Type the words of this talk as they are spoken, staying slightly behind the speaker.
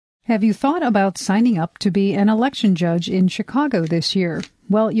Have you thought about signing up to be an election judge in Chicago this year?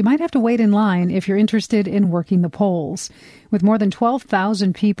 Well, you might have to wait in line if you're interested in working the polls. With more than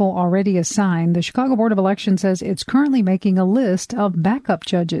 12,000 people already assigned, the Chicago Board of Elections says it's currently making a list of backup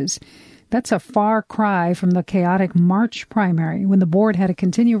judges. That's a far cry from the chaotic March primary when the board had to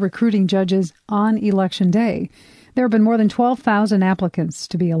continue recruiting judges on Election Day. There have been more than 12,000 applicants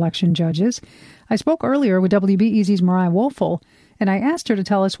to be election judges. I spoke earlier with WBEZ's Mariah Woelfel, and I asked her to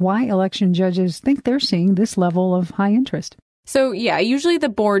tell us why election judges think they're seeing this level of high interest. So, usually the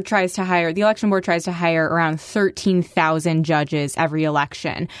election board tries to hire around 13,000 judges every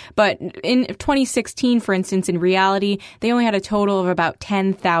election. But in 2016, for instance, in reality, they only had a total of about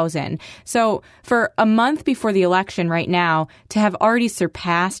 10,000. So for a month before the election right now, to have already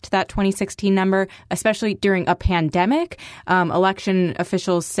surpassed that 2016 number, especially during a pandemic, election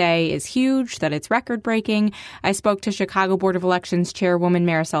officials say is huge, that it's record-breaking. I spoke to Chicago Board of Elections Chairwoman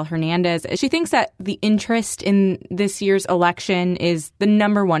Maricel Hernandez. She thinks that the interest in this year's election is the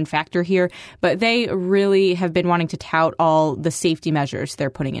number one factor here, but they really have been wanting to tout all the safety measures they're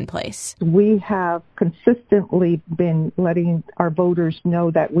putting in place. We have consistently been letting our voters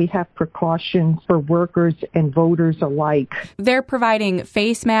know that we have precautions for workers and voters alike. They're providing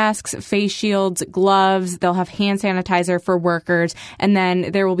face masks, face shields, gloves. They'll have hand sanitizer for workers, and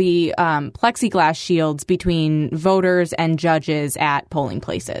then there will be plexiglass shields between voters and judges at polling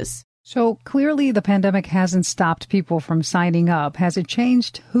places. So clearly the pandemic hasn't stopped people from signing up. Has it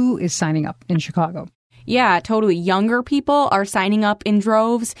changed who is signing up in Chicago? Yeah, totally. Younger people are signing up in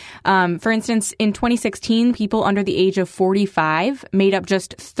droves. For instance, in 2016, people under the age of 45 made up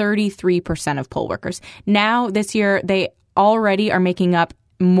just 33% of poll workers. Now, this year, they already are making up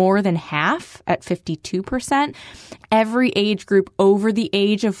more than half at 52%. Every age group over the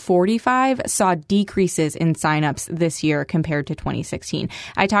age of 45 saw decreases in signups this year compared to 2016.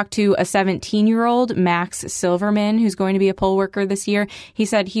 I talked to a 17-year-old, Max Silverman, who's going to be a poll worker this year. He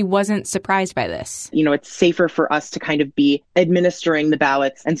said he wasn't surprised by this. It's safer for us to kind of be administering the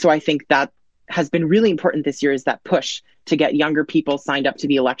ballots. And so I think that has been really important this year, is that push to get younger people signed up to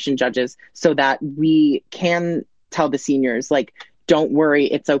be election judges so that we can tell the seniors, don't worry,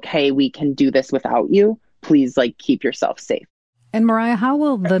 it's okay. We can do this without you. Please, keep yourself safe. And Mariah, how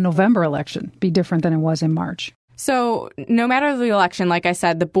will the November election be different than it was in March? So no matter the election, like I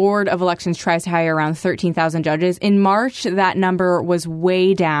said, the Board of Elections tries to hire around 13,000 judges. In March, that number was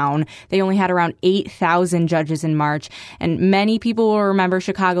way down. They only had around 8,000 judges in March. And many people will remember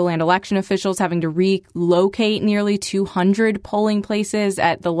Chicagoland election officials having to relocate nearly 200 polling places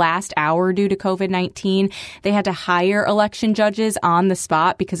at the last hour due to COVID-19. They had to hire election judges on the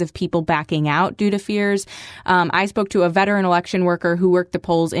spot because of people backing out due to fears. I spoke to a veteran election worker who worked the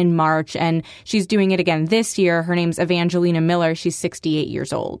polls in March, and she's doing it again this year. Her name's Evangelina Miller. She's 68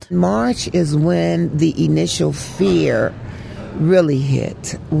 years old. March is when the initial fear really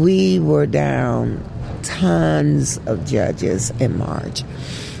hit. We were down tons of judges in March.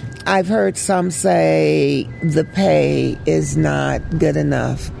 I've heard some say the pay is not good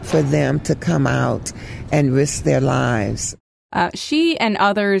enough for them to come out and risk their lives. She and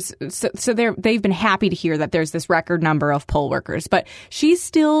others, so they've been happy to hear that there's this record number of poll workers, but she's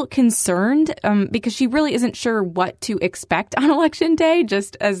still concerned because she really isn't sure what to expect on Election Day,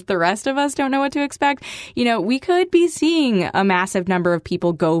 just as the rest of us don't know what to expect. We could be seeing a massive number of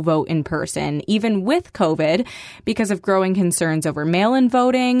people go vote in person, even with COVID, because of growing concerns over mail-in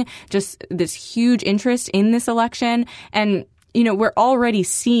voting, just this huge interest in this election. And we're already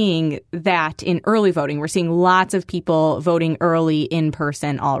seeing that in early voting. We're seeing lots of people voting early in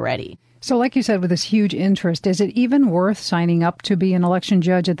person already. So like you said, with this huge interest, is it even worth signing up to be an election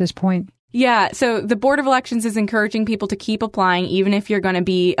judge at this point? Yeah, so the Board of Elections is encouraging people to keep applying, even if you're going to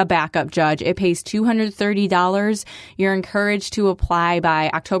be a backup judge. It pays $230. You're encouraged to apply by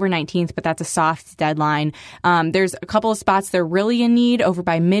October 19th, but that's a soft deadline. There's a couple of spots they're really in need over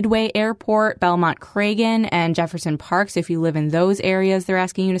by Midway Airport, Belmont Cragen, and Jefferson Park. So if you live in those areas, they're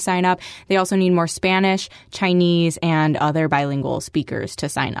asking you to sign up. They also need more Spanish, Chinese, and other bilingual speakers to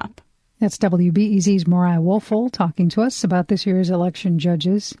sign up. That's WBEZ's Mariah Woelfel talking to us about this year's election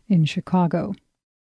judges in Chicago.